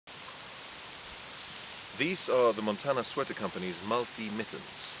These are the Montana Sweater Company's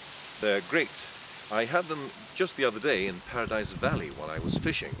multi-mittens. They're great. I had them just the other day in Paradise Valley while I was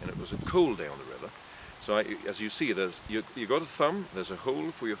fishing, and it was a cold day on the river. So as you see, you got a thumb, there's a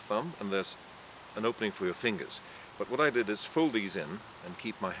hole for your thumb, and there's an opening for your fingers. But what I did is fold these in and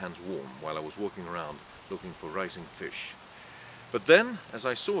keep my hands warm while I was walking around looking for rising fish. But then, as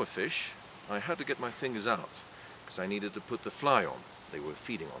I saw a fish, I had to get my fingers out because I needed to put the fly on they were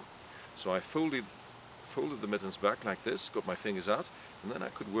feeding on. So I folded the mittens back like this, got my fingers out, and then I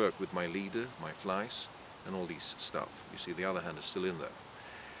could work with my leader, my flies, and all these stuff. You see, the other hand is still in there.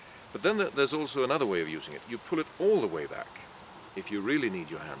 But then there's also another way of using it. You pull it all the way back if you really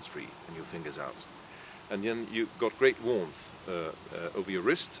need your hands free and your fingers out. And then you've got great warmth over your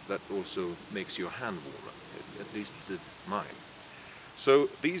wrist. That also makes your hand warmer. At least it did mine. So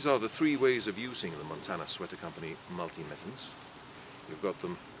these are the three ways of using the Montana Sweater Company multi-mittens. You've got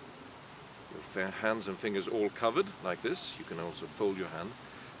them, your hands and fingers all covered like this. You can also fold your hand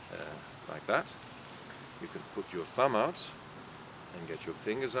like that. You can put your thumb out and get your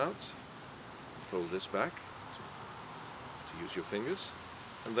fingers out. Fold this back to use your fingers.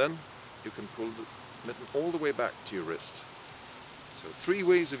 And then you can pull the mitten all the way back to your wrist. So three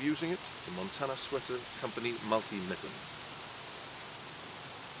ways of using it, the Montana Sweater Company multi-mitten.